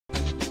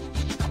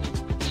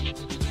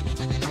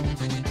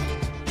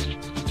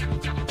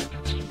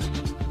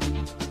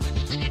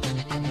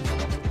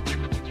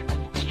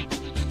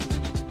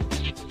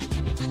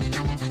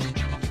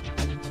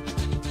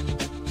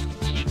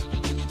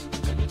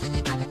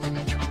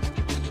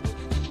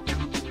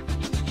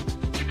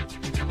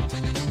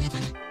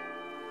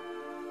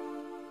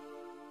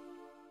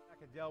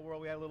Dell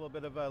World. We had a little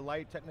bit of a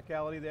light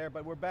technicality there,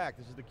 but we're back.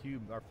 This is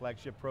theCUBE, our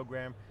flagship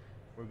program.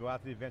 We'll go out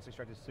to the events,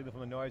 extract the signal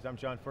from the noise. I'm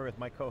John Furrier with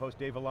my co-host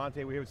Dave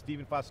Vellante. We're here with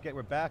Stephen Foskett.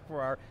 We're back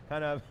for our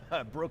kind of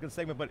broken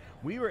segment, but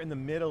we were in the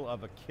middle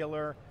of a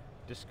killer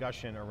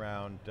discussion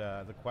around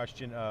the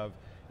question of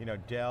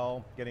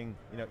Dell getting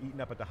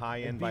eaten up at the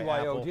high end by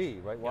Apple.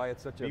 BYOD, right? Why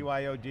it's such a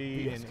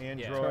BYOD and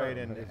Android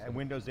and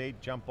Windows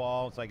 8 jump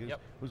ball. It's like,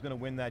 who's going to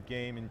win that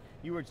game? And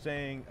you were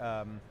saying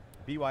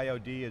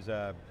BYOD is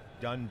a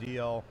done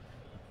deal.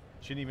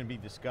 Shouldn't even be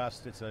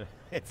discussed.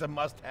 It's a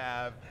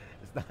must-have.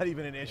 It's not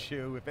even an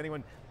issue. If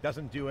anyone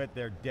doesn't do it,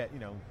 they're dead.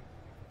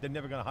 They're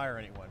never going to hire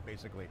anyone.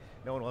 Basically,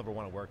 no one will ever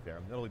want to work there.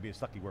 It'll only be a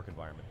sucky work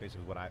environment.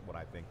 Basically, what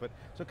I think. But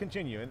so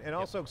continue and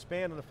also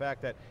expand on the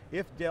fact that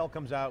if Dell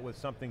comes out with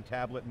something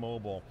tablet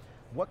mobile,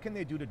 what can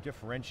they do to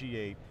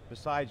differentiate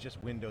besides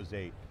just Windows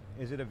 8?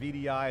 Is it a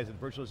VDI? Is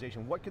it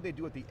virtualization? What could they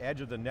do at the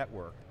edge of the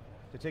network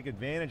to take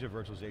advantage of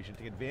virtualization,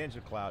 take advantage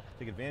of cloud,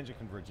 take advantage of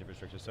converged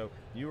infrastructure? So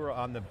you were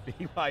on the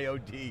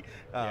BYOD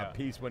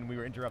piece when we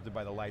were interrupted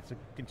by the lights, so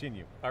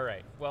continue. All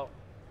right, well,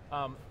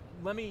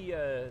 let me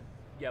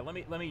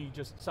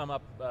just sum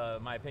up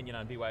my opinion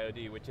on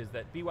BYOD, which is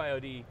that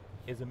BYOD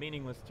is a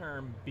meaningless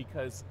term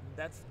because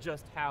that's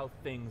just how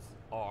things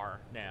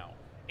are now.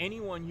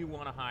 Anyone you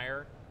want to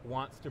hire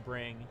wants to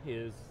bring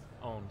his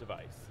own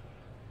device.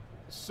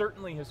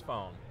 Certainly his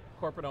phone,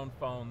 corporate-owned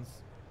phones,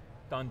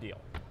 done deal.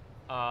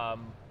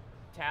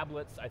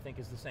 Tablets, I think,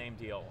 is the same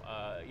deal.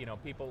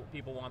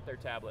 People want their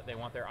tablet, they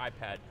want their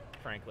iPad,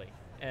 frankly.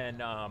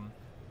 And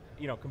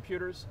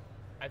computers,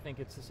 I think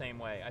it's the same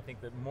way. I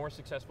think that more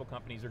successful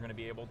companies are going to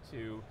be able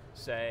to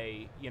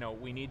say,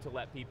 we need to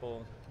let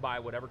people buy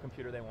whatever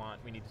computer they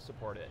want, we need to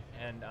support it.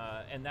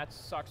 And that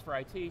sucks for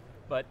IT,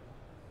 but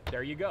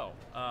there you go.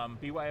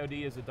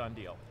 BYOD is a done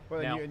deal.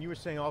 Well, and you were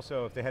saying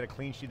also if they had a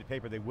clean sheet of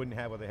paper, they wouldn't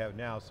have what they have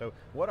now. So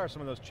what are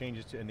some of those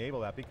changes to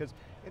enable that? Because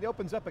it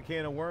opens up a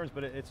can of worms,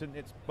 but it's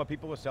what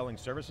people are selling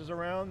services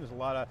around. There's a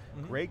lot of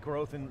great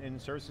growth in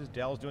services.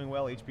 Dell's doing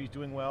well, HP's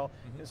doing well.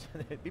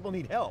 People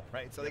need help,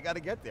 right? So they got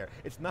to get there.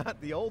 It's not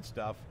the old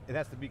stuff. It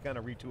has to be kind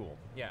of retooled.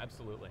 Yeah,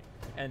 absolutely.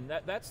 And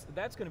that's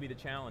going to be the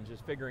challenge, is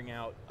figuring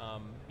out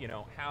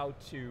how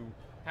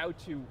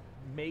to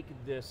make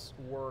this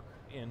work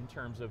in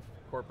terms of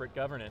corporate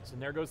governance.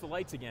 And there goes the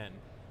lights again.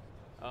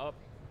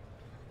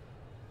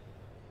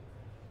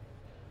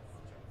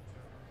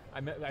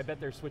 I bet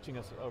they're switching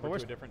us over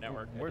to a different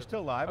network. We're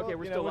still live. Okay,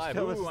 we're still live.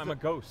 Ooh, I'm a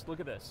ghost, look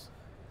at this.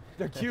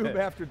 theCUBE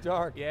after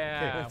dark.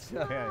 Yeah.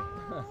 Yep.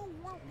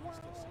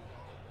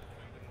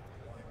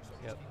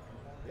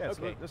 Yeah,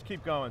 so let's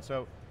keep going.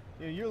 So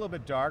you're a little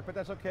bit dark, but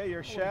that's okay. You're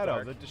a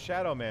shadow, the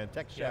shadow man,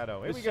 tech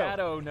shadow. Here we go. The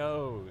shadow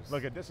knows.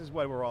 Look, this is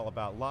what we're all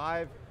about.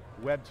 Live,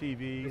 web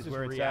TV is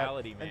where it's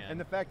reality, at. man. And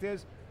the fact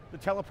is, the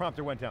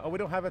teleprompter went down. Oh, we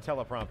don't have a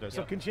teleprompter,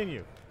 so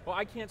continue. Well,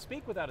 I can't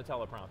speak without a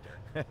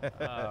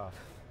teleprompter.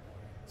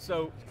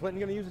 So, is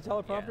Clinton going to use a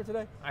teleprompter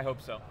today? I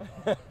hope so.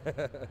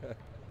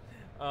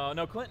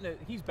 No, Clinton,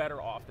 he's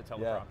better off the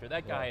teleprompter.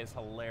 That guy is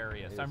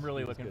hilarious. I'm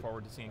really looking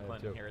forward to seeing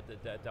Clinton here at the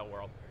Dell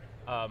World.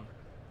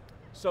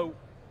 So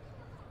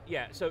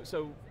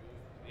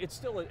it's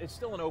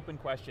still an open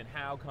question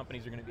how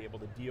companies are going to be able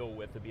to deal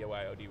with the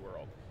BYOD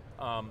world.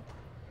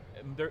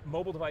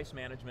 Mobile device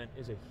management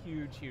is a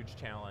huge, huge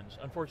challenge.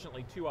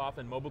 Unfortunately, too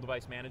often mobile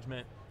device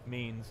management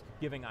means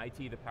giving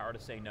IT the power to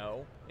say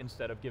no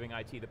instead of giving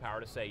IT the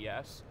power to say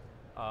yes.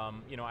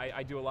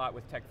 I do a lot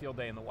with Tech Field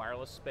Day in the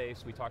wireless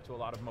space. We talk to a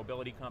lot of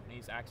mobility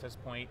companies, access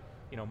point,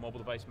 mobile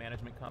device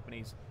management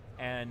companies,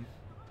 and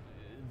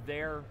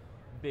their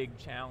big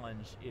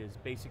challenge is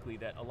basically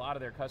that a lot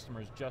of their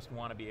customers just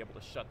want to be able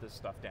to shut this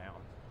stuff down.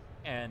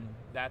 And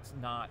that's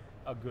not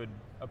a good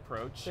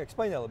approach. Yeah,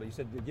 explain that a little bit. You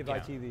said give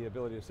IT the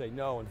ability to say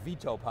no and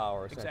veto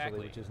power,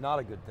 essentially, which is not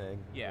a good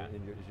thing. Yeah,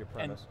 is your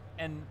premise.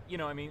 And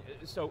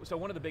so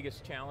one of the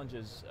biggest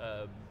challenges,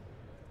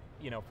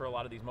 for a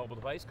lot of these mobile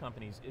device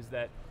companies is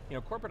that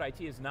corporate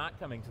IT is not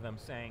coming to them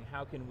saying,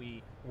 how can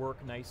we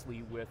work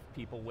nicely with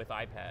people with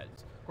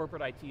iPads?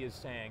 Corporate IT is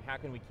saying, how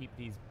can we keep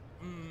these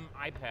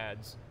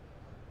iPads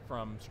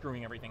from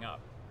screwing everything up?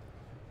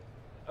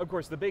 Of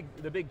course, the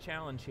big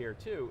challenge here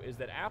too is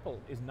that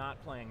Apple is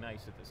not playing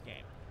nice at this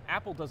game.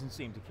 Apple doesn't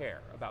seem to care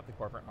about the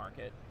corporate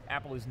market.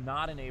 Apple is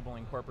not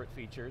enabling corporate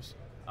features.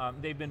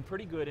 They've been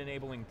pretty good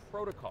enabling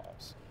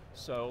protocols.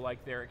 So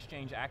like their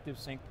Exchange Active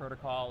Sync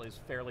protocol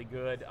is fairly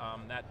good.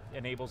 That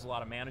enables a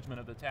lot of management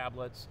of the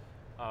tablets.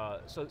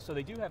 So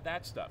they do have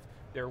that stuff.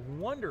 They're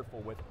wonderful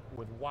with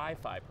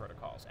Wi-Fi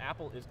protocols.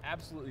 Apple is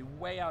absolutely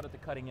way out at the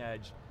cutting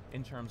edge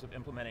in terms of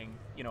implementing,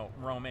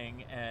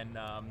 roaming and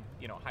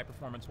high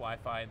performance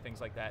Wi-Fi and things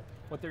like that.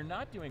 What they're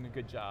not doing a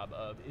good job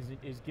of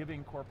is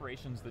giving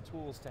corporations the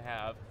tools to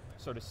have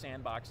sort of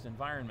sandboxed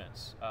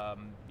environments.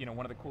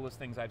 One of the coolest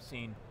things I've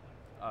seen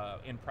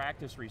in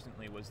practice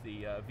recently was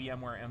the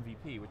VMware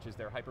MVP, which is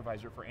their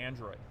hypervisor for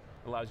Android.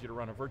 It allows you to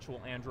run a virtual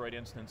Android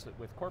instance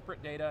with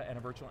corporate data and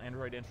a virtual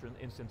Android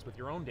instance with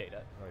your own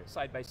data,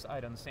 side by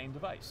side on the same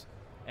device.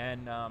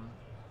 And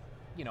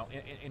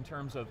in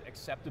terms of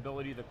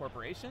acceptability to the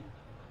corporation,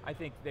 I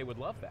think they would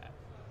love that.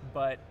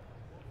 But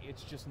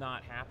it's just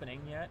not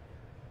happening yet.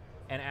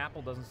 And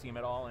Apple doesn't seem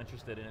at all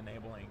interested in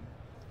enabling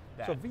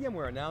that. So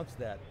VMware announced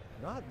that,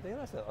 they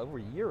announced that over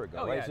a year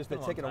ago, right? Yeah, it's just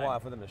it's taken a while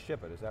for them to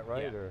ship it, is that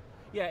right?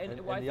 Yeah, or,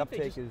 and the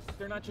uptake is...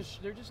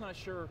 they're just not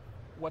sure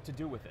what to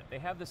do with it. They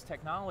have this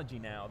technology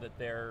now that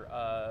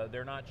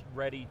they're not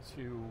ready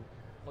to,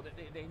 well,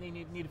 they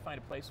need to find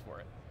a place for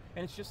it.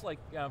 And it's just like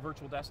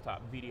virtual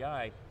desktop,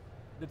 VDI.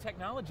 The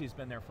technology's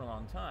been there for a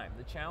long time.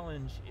 The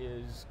challenge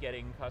is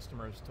getting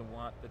customers to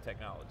want the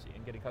technology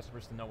and getting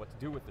customers to know what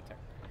to do with the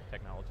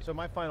technology. So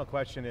my final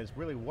question is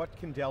really, what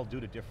can Dell do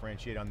to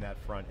differentiate on that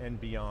front and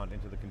beyond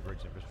into the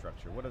converged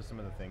infrastructure? What are some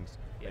of the things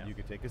that you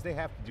could take? Because they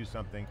have to do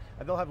something.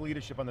 They'll have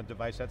leadership on the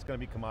device, that's going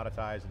to be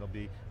commoditized, it'll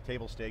be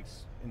table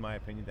stakes, in my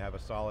opinion, to have a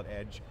solid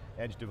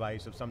edge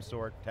device of some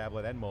sort,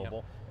 tablet and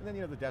mobile. And then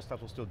the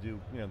desktops will still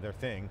do their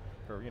thing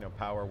for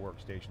power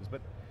workstations. But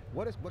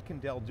what can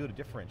Dell do to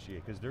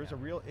differentiate? Because there's a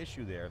real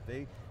issue there.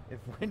 If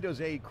Windows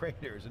 8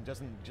 craters and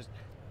doesn't just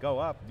go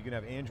up, you can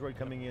have Android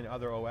coming in,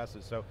 other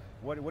OSs. So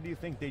what do you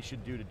think they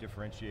should do to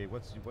differentiate?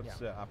 What's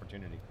the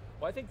opportunity?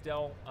 Well, I think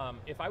Dell,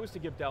 if I was to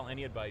give Dell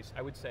any advice,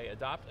 I would say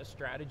adopt a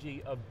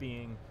strategy of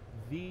being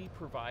the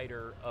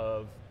provider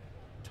of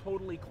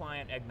totally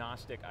client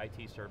agnostic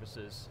IT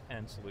services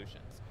and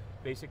solutions.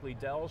 Basically,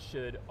 Dell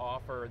should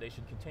offer, they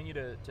should continue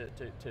to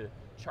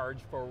charge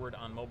forward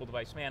on mobile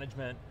device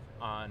management,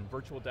 on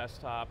virtual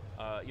desktop.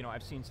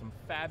 I've seen some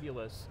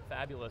fabulous,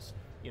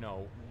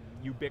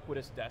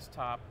 ubiquitous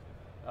desktop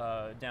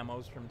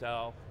demos from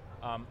Dell.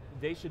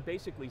 They should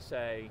basically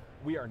say,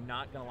 we are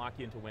not going to lock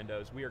you into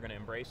Windows, we are going to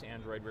embrace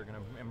Android, we're going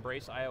to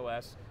embrace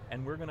iOS,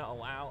 and we're going to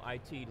allow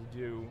IT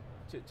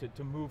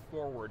to move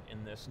forward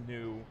in this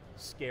new,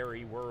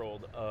 scary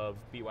world of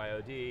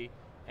BYOD,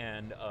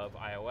 and of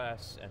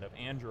iOS, and of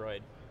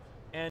Android.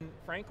 And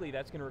frankly,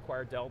 that's going to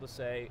require Dell to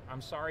say,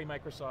 I'm sorry,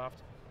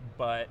 Microsoft,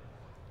 but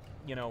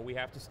we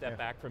have to step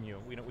back from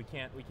you. We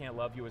can't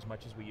love you as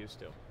much as we used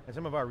to. And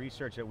some of our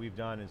research that we've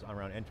done is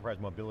around enterprise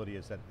mobility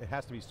is that it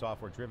has to be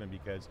software driven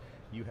because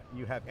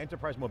you have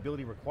enterprise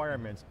mobility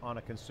requirements on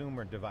a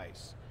consumer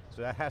device.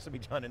 So that has to be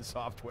done in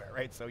software,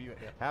 right? So you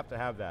have to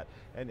have that.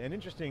 And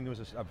interesting, there was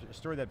a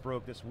story that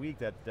broke this week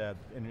that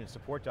in the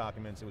support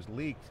documents, it was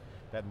leaked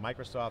that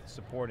Microsoft's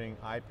supporting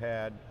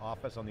iPad,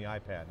 Office on the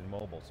iPad and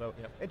mobile. So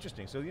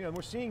interesting. So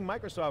we're seeing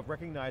Microsoft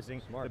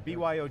recognizing the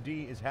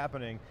BYOD is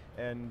happening,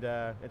 and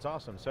it's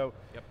awesome. So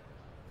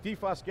Steve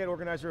Foskett,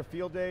 organizer of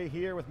Field Day,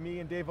 here with me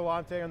and Dave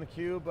Vellante on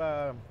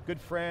theCUBE. Good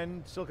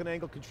friend,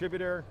 SiliconANGLE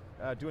contributor,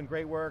 doing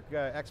great work,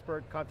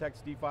 expert. Contact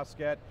Steve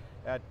Foskett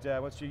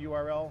at, what's your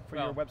URL for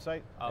your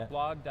website?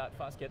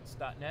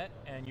 Blog.foskett.net,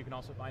 and you can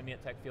also find me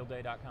at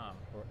techfieldday.com.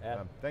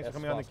 Thanks for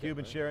coming on theCUBE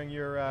and sharing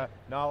your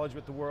knowledge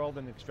with the world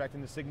and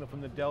extracting the signal from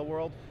the Dell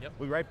world.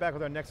 We'll be right back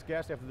with our next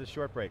guest after this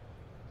short break.